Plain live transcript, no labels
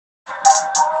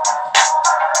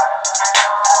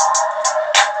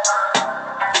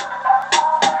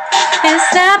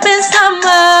Snapping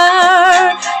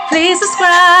Summer. Please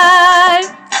subscribe.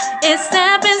 It's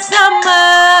Snapping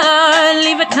Summer.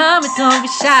 Leave a comment, don't be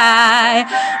shy.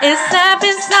 It's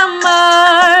Snapping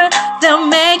Summer. They'll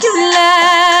make you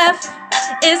laugh.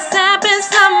 It's Snapping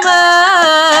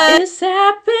Summer. It's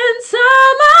Snapping Summer.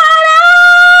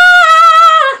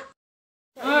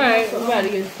 Alright, we're about to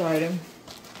get started.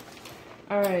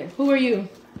 Alright, who are you?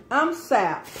 I'm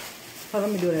Sap. Oh, let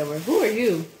me do it that way. Who are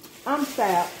you? I'm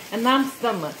Sap. And I'm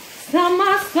Summer.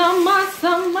 Summer, summer,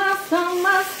 summer,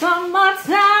 summer,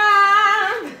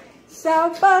 summertime.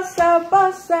 Sappa,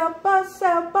 sappa, sappa,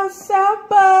 sappa,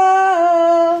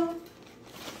 sappa.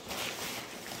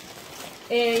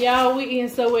 And y'all, we eating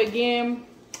Subway again.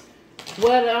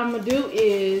 What I'm gonna do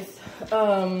is,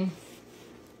 cause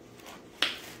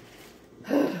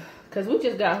we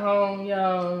just got home,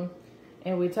 y'all,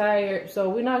 and we're tired, so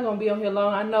we're not gonna be on here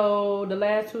long. I know the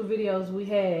last two videos we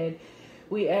had,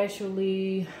 we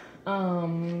actually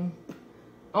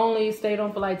only stayed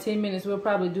on for like 10 minutes. We'll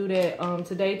probably do that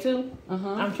today too.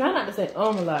 I'm trying not to say a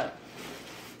lot.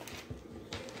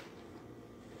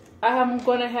 I'm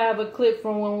gonna have a clip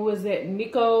from when we was at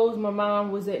Nico's. My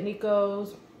mom was at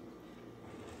Nico's.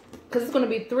 Cause it's gonna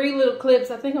be 3 little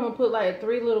clips. I think I'm gonna put like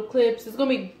 3 little clips. It's gonna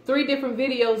be 3 different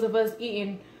videos of us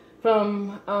eating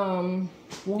from One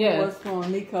was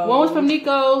from Nico's. One was from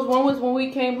Nico's. One was when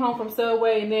we came home from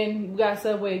Subway, and then we got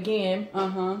Subway again.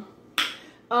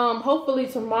 Hopefully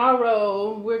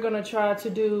tomorrow we're gonna try to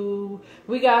do.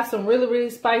 We got some really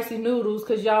spicy noodles.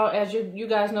 Cause y'all, as you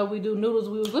guys know, we do noodles.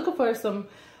 We was looking for some.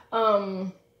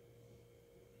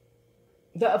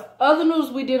 The other noodles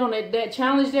we did on that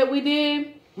challenge that we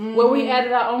did. Where we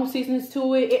added our own seasonings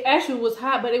to it. It actually was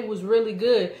hot, but it was really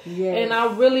good. Yes. And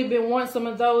I really been wanting some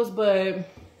of those, but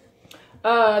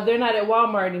they're not at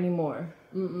Walmart anymore.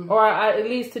 Or at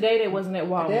least today they wasn't at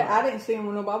Walmart. I didn't see them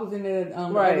when nobody was in there the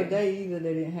other day either.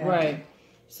 They didn't have them.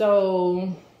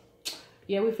 So,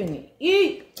 yeah, we finna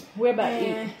eat. We're about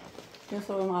to eat. Can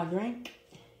some of my drink?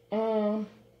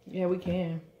 Yeah, we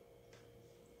can.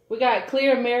 We got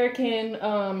clear American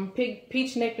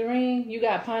peach nectarine. You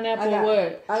got pineapple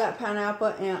what? I got pineapple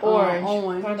and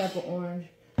orange. Pineapple orange.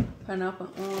 Pineapple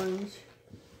orange.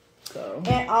 So.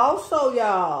 And also,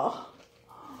 y'all,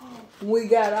 we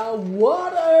got our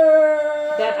water.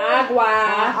 That agua.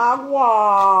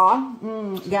 Agua.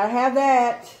 Gotta have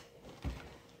that.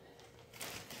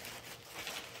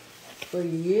 But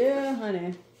yeah,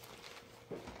 honey.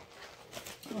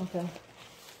 Okay.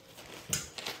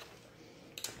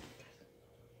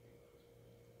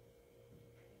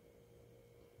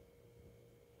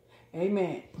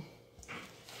 Amen.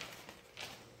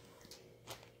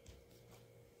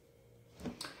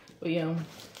 But yeah.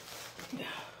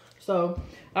 So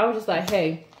I was just like,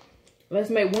 hey, let's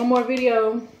make one more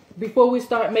video before we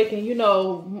start making, you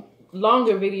know,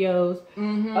 longer videos.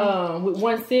 With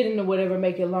one sitting or whatever,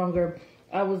 make it longer.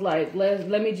 I was like,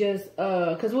 let me just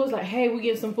cause we was like, hey, we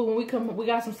get some food when we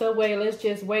got some Subway, let's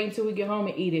just wait until we get home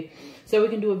and eat it so we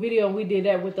can do a video. And we did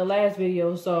that with the last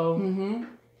video. So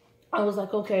I was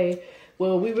like, okay,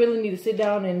 well, we really need to sit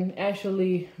down and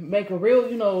actually make a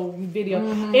real, you know, video.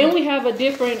 And we have a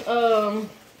different, and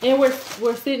we're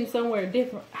sitting somewhere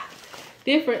different,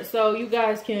 so you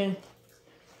guys can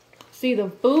see the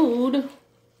food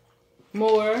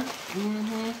more.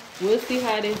 We'll see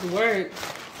how this works.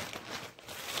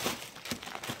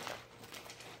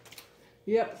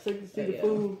 Yep, so you can see the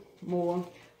food more.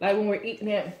 Like when we're eating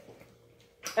it.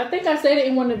 I think I said it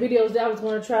in one of the videos that I was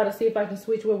going to try to see if I can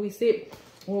switch where we sit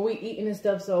when we eating and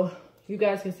stuff so you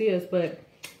guys can see us. But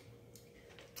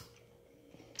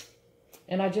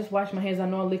and I just washed my hands. I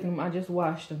know I'm licking them. I just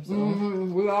washed them. So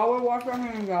we always wash our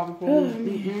hands out before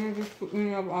we eat just put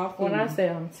any of our food. When I say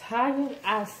I'm tired,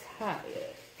 I'm tired.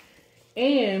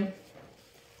 And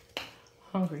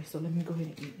hungry. So let me go ahead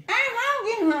and eat. I'm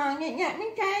hungry. Let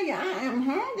me tell you, I am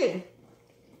hungry.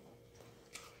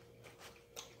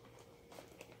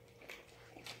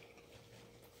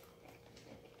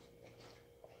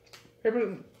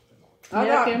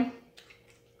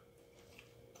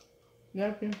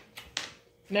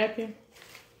 Napkin.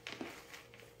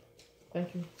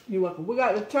 Thank you. You're welcome. We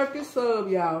got the turkey sub,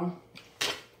 y'all.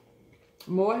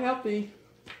 More healthy.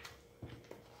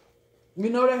 You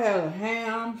know they have a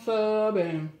ham sub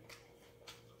and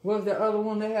what's the other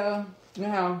one they have? They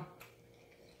have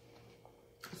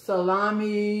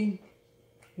salami.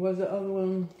 What's the other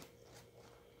one?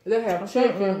 They have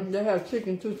chicken. They have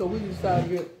chicken too, so we decided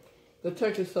to get the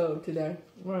turkey sub today.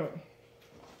 Right.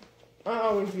 I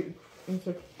always get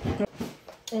turkey.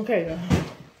 Okay, then.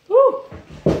 Woo!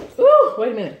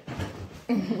 Wait a minute.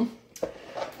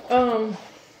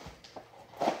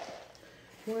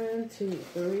 1, 2,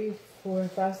 3, 4,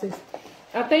 5, 6.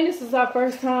 I think this is our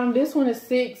first time. This one is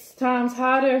 6 times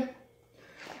hotter.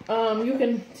 You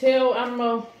can tell, I don't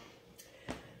know.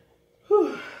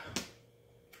 Whew.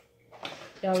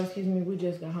 Y'all excuse me, we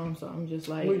just got home, so I'm just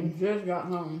like. We just got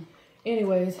home.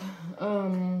 Anyways,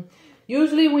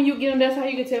 usually when you get them, that's how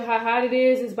you can tell how hot it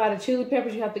is. It's by the chili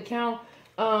peppers. You have to count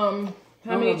how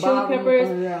many chili peppers.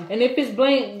 Yeah. And if it's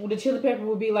blank, the chili pepper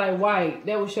will be like white.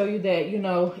 That will show you that, you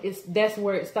know, that's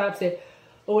where it stops at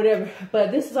or whatever.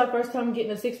 But this is our first time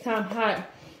getting a 6 time hot.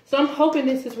 So I'm hoping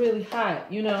this is really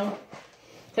hot, you know.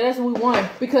 So that's what we want.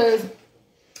 Because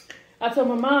I told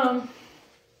my mom,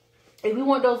 if we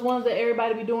want those ones that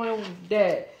everybody be doing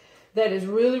that is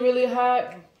really, really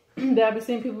hot, that I've been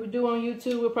seeing people do on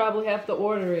YouTube, we'll probably have to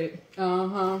order it.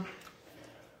 Uh-huh.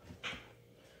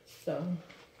 So.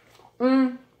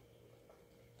 So.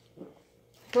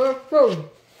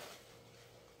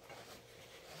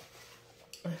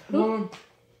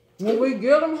 When we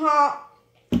get them hot,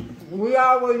 we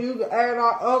always use to add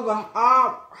our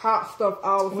hot stuff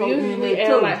also. We usually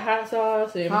add like hot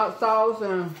sauce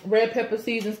and red pepper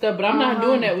seeds and stuff, but I'm not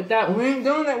doing that with that one. We ain't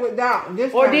doing that with that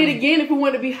one. Or did again if we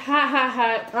want to be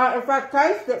hot. If I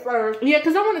taste it first. Yeah,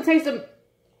 because I want to taste them.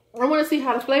 I want to see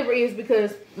how the flavor is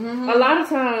because a lot of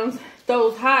times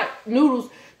those hot noodles,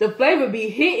 the flavor be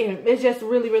hitting. It's just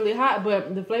really, really hot,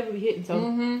 but the flavor be hitting. So,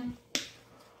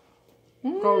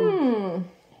 so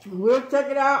we'll check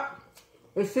it out.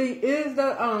 And see, if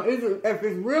it's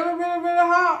really, really, really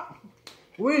hot,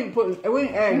 we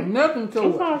ain't adding nothing to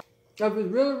it. If it's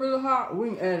really, really hot, we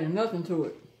ain't adding nothing to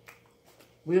it.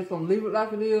 We just gonna leave it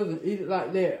like it is and eat it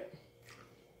like that.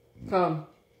 Cause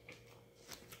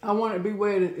I want it to be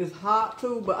where it's hot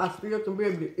too, but I still can be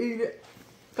able to eat it.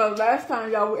 Cause last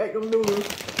time y'all we ate them noodles,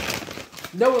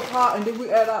 that was hot, and then we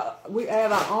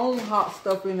add our own hot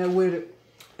stuff in there with it,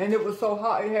 and it was so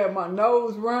hot it had my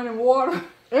nose running water.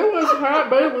 It was hot,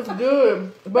 but it was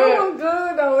good. But it was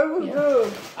good though. It was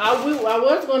good. I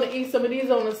was going to eat some of these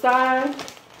on the side,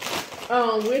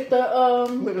 with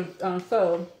the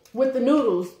sub, with the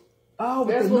noodles. Oh,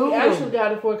 that's what we actually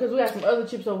got it for, because we got some other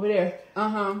chips over there.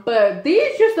 But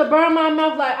these used to burn my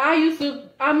mouth like I used to.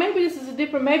 Maybe this is a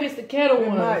different. Maybe it's the kettle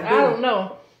ones. I don't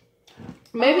know.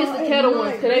 Maybe it's the kettle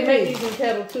ones, because they make these in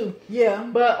kettle too. Yeah.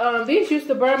 But these used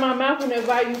to burn my mouth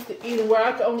whenever I used to eat them, where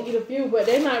I could only eat a few, but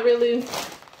they're not really.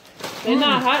 They're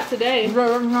not hot today.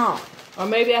 They're not. Or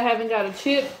maybe I haven't got a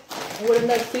chip with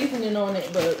enough seasoning on it,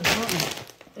 but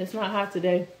it's not hot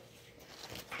today.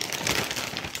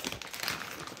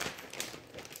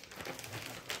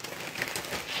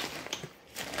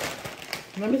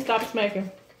 Let me stop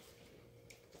smacking.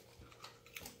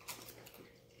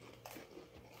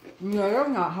 No, they're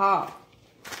not hot.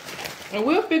 And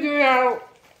we'll figure out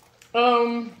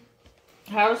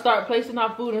how to start placing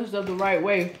our food and stuff the right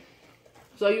way,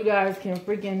 so you guys can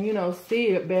freaking, you know, see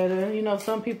it better. You know,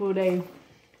 some people, they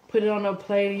put it on a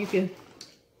plate and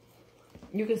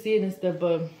you can see it and stuff,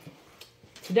 but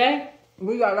today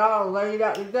we got all laid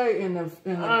out today in the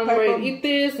I'm paper. ready to eat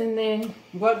this, and then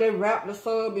what they wrap the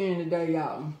sub in today,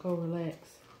 y'all. Go relax.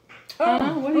 What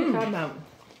are you talking about?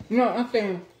 No, I'm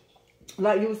saying,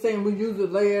 like you were saying, we usually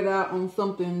lay it out on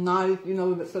something nice, you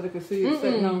know, so they can see it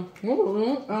sitting on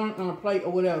a plate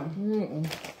or whatever.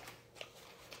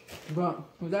 But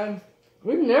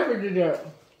we never did that.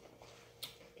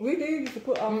 We did used to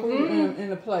put our food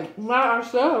in the plate. Not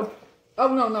ourselves. Oh,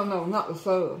 no, not the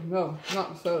sub. No,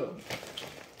 not the sub.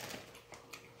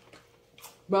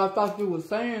 But I thought you were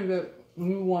saying that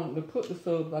you wanted to put the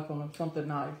sub like on something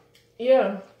nice.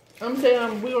 Yeah. I'm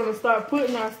saying we're going to start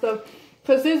putting our stuff.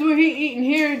 Because since we're eating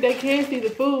here, they can't see the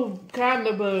food, kind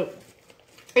of, but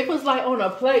it was like on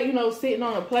a plate, you know, sitting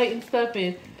on a plate and stuff.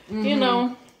 And, you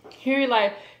know, here,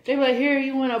 like, they like, here,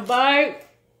 you want a bite?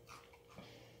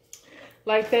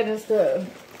 Like that and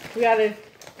stuff. We got to,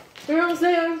 you know what I'm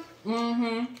saying?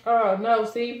 Oh, no,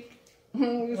 see?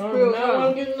 You spilled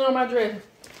I'm getting on my dress.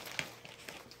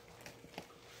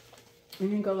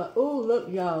 And you go like, oh, look,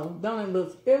 y'all. Don't it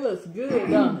looks good,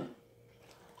 don't it?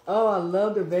 Oh, I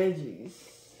love the veggies.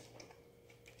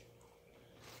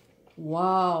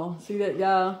 Wow. See that,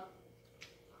 y'all?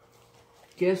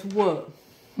 Guess what?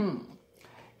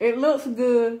 It looks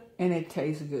good and it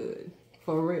tastes good.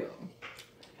 For real.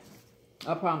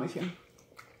 I promise you.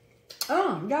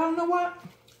 Y'all know what?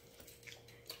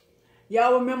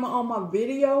 Y'all remember on my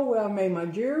video where I made my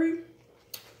jewelry?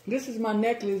 This is my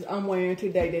necklace I'm wearing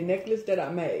today. The necklace that I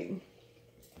made.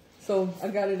 So, I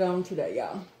got it on today,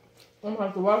 y'all. I'm going to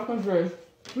have to wash my dress.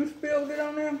 You spilled it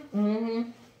on there?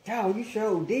 Y'all, you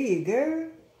sure did, girl.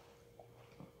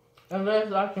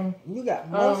 Unless I can... You got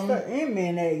mustard and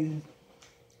mayonnaise.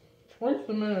 What's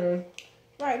the mayonnaise?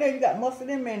 Right there, you got mustard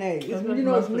and mayonnaise. That's You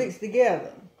know mustard. it's mixed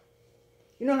together.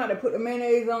 You know how they put the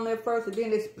mayonnaise on there first, and then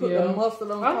they put the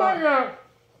mustard on top?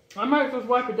 I might just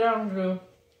wipe it down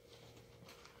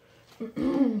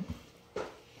too.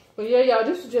 But yeah, y'all,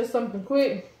 this is just something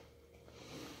quick.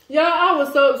 Y'all, I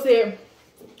was so upset.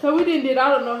 Because we did I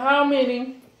don't know how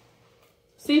many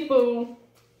seafood.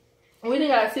 We done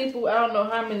got seafood I don't know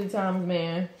how many times,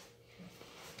 man.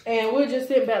 And we're just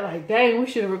sitting back like, dang, we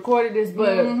should have recorded this.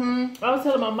 But I was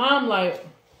telling my mom, like,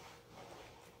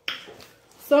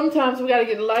 sometimes we got to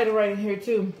get the lighter right in here,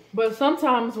 too. But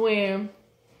sometimes when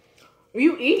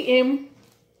you eating,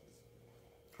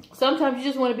 sometimes you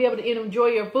just want to be able to enjoy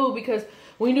your food. Because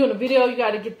when you're doing a video, you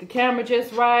got to get the camera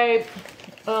just right.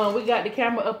 We got the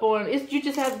camera up on. You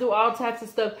just have to do all types of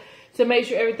stuff to make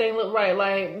sure everything look right.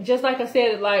 Like, just like I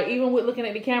said, like, even with looking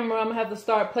at the camera, I'm going to have to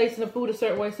start placing the food a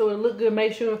certain way so it'll look good.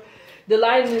 Make sure the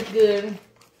lighting is good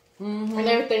and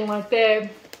everything like that.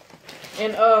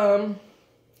 And,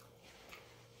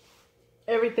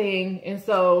 everything. And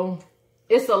so,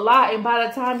 it's a lot. And by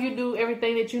the time you do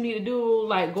everything that you need to do,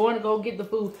 like going to go get the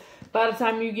food, by the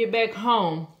time you get back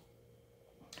home,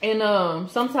 and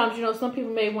sometimes, you know, some people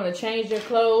may want to change their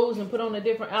clothes and put on a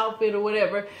different outfit or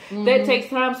whatever. That takes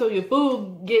time, so your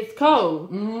food gets cold.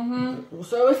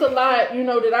 So it's a lot, you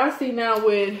know, that I see now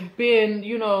with being,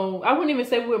 you know, I wouldn't even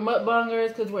say we're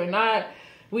mukbangers because we're not.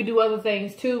 We do other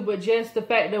things too, but just the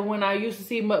fact that when I used to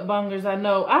see mukbangers, I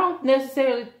know I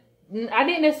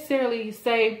didn't necessarily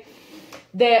say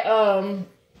that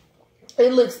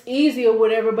it looks easy or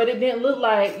whatever, but it didn't look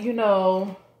like, you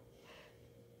know,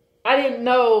 I didn't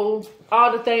know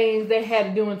all the things they had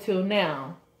to do until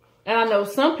now. And I know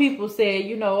some people said,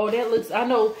 you know, oh, that looks, I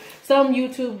know some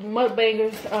YouTube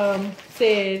mukbangers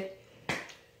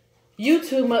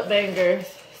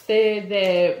said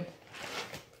that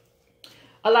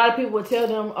a lot of people would tell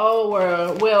them,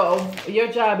 oh, well,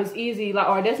 your job is easy, like,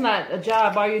 or that's not a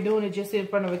job, all you're doing is just in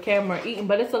front of a camera eating.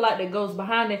 But it's a lot that goes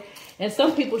behind it. And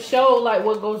some people show, like,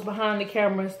 what goes behind the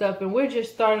camera and stuff. And we're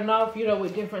just starting off, you know,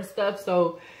 with different stuff.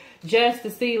 So just to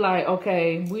see, like,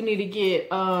 okay, we need to get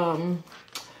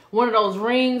one of those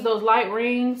rings, those light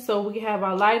rings, so we can have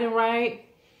our lighting right.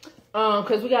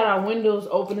 Because we got our windows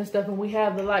open and stuff, and we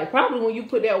have the light. Probably when you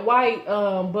put that white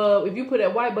bulb, if you put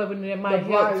that white bulb in there, it might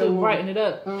help to brighten it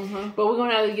up. But we're going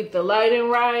to have to get the lighting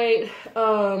right.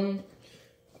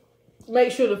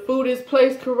 Make sure the food is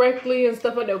placed correctly and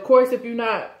stuff like that. Of course,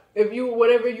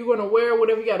 whatever you're going to wear,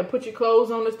 whatever, you got to put your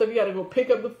clothes on and stuff. You got to go pick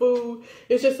up the food.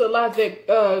 It's just a lot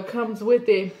that comes with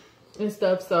it and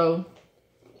stuff. So,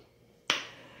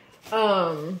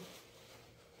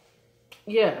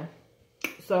 yeah.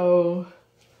 So,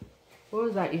 what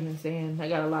was I even saying? I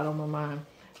got a lot on my mind.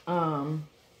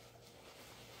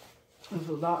 It's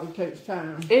a lot. It takes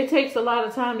time. It takes a lot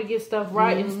of time to get stuff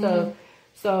right and stuff.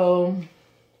 So,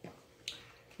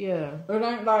 yeah. It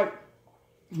ain't like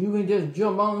you can just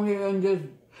jump on here and just...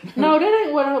 No, that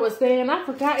ain't what I was saying. I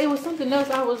forgot. It was something else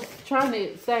I was trying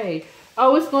to say.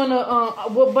 Oh, it's going to,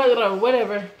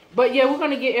 whatever. But yeah, we're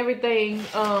going to get everything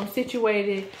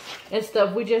situated and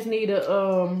stuff. We just need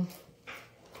to...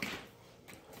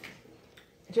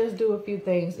 just do a few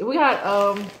things. We got,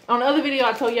 on the other video,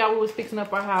 I told y'all we was fixing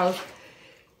up our house.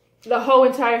 The whole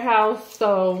entire house.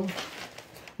 So,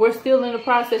 we're still in the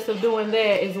process of doing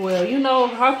that as well. You know,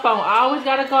 her phone always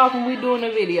got to call when we doing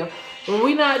a video. When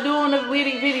we not doing a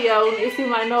video, it seems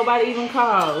like nobody even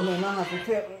calls. And I have to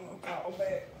tell them to call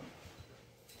back.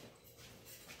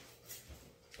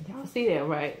 Y'all see that,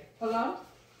 right? Hello?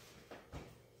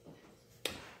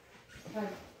 Hey.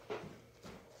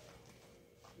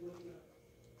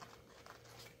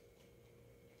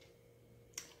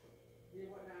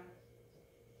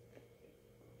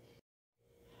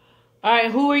 All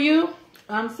right, who are you?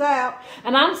 I'm Sap.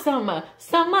 And I'm Summer.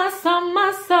 Summertime.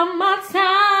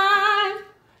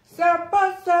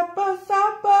 Supper.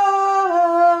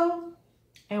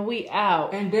 And we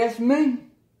out. And that's me.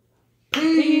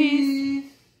 Peace.